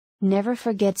Never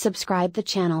forget subscribe the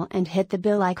channel and hit the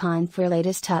bell icon for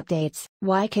latest updates.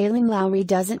 Why Kailyn Lowry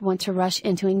doesn't want to rush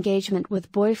into engagement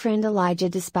with boyfriend Elijah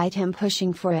despite him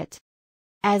pushing for it.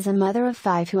 As a mother of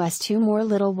 5 who has 2 more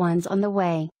little ones on the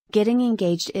way, getting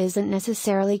engaged isn't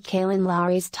necessarily Kailyn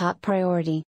Lowry's top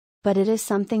priority. But it is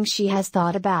something she has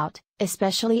thought about,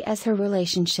 especially as her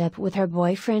relationship with her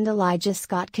boyfriend Elijah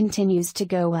Scott continues to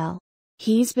go well.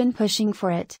 He's been pushing for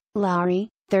it, Lowry,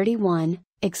 31,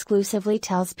 exclusively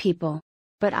tells People.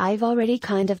 But I've already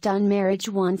kind of done marriage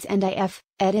once and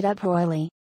ended up royally.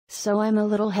 So I'm a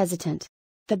little hesitant.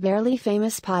 The Barely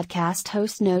Famous podcast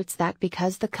host notes that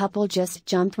because the couple just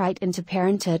jumped right into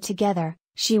parenthood together,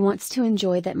 she wants to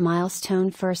enjoy that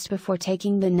milestone first before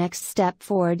taking the next step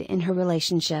forward in her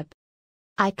relationship.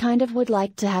 I kind of would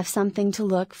like to have something to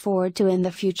look forward to in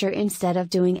the future instead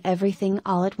of doing everything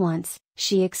all at once,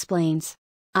 she explains.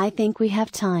 I think we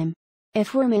have time.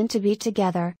 If we're meant to be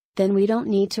together, then we don't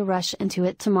need to rush into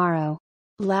it tomorrow.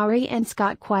 Lowry and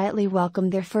Scott quietly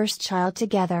welcomed their first child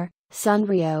together, son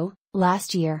Rio,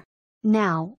 last year.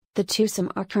 Now, the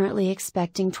twosome are currently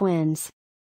expecting twins.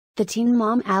 The teen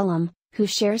mom alum, who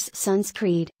shares sons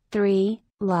Creed, 3,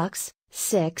 Lux,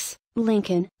 6,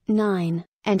 Lincoln, 9,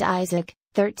 and Isaac,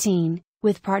 13,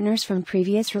 with partners from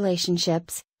previous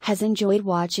relationships, has enjoyed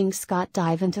watching Scott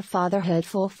dive into fatherhood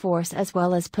full force as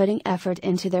well as putting effort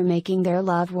into making their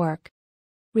love work.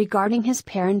 Regarding his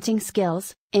parenting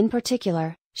skills, in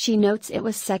particular, she notes it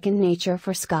was second nature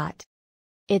for Scott.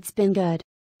 It's been good.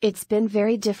 It's been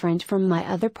very different from my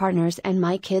other partners and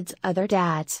my kids' other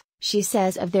dads, she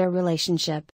says of their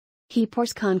relationship. He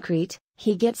pours concrete,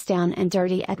 he gets down and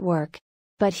dirty at work.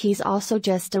 But he's also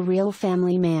just a real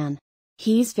family man.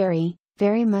 He's very,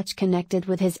 very much connected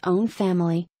with his own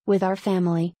family, with our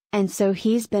family, and so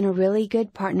he's been a really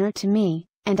good partner to me,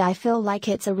 and I feel like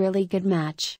it's a really good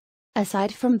match.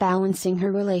 Aside from balancing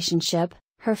her relationship,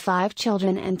 her 5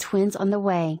 children and twins on the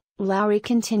way, Lowry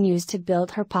continues to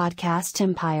build her podcast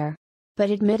empire.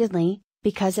 But admittedly,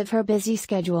 because of her busy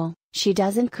schedule, she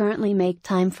doesn't currently make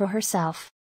time for herself.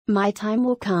 My time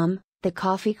will come, the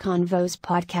Coffee Convos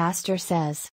podcaster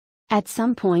says. At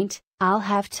some point, I'll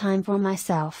have time for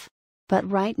myself. But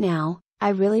right now, I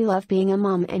really love being a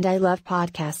mom and I love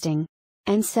podcasting.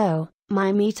 And so,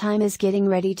 my me time is getting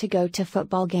ready to go to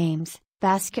football games,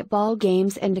 basketball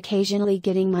games and occasionally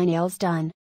getting my nails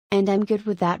done. And I'm good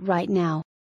with that right now.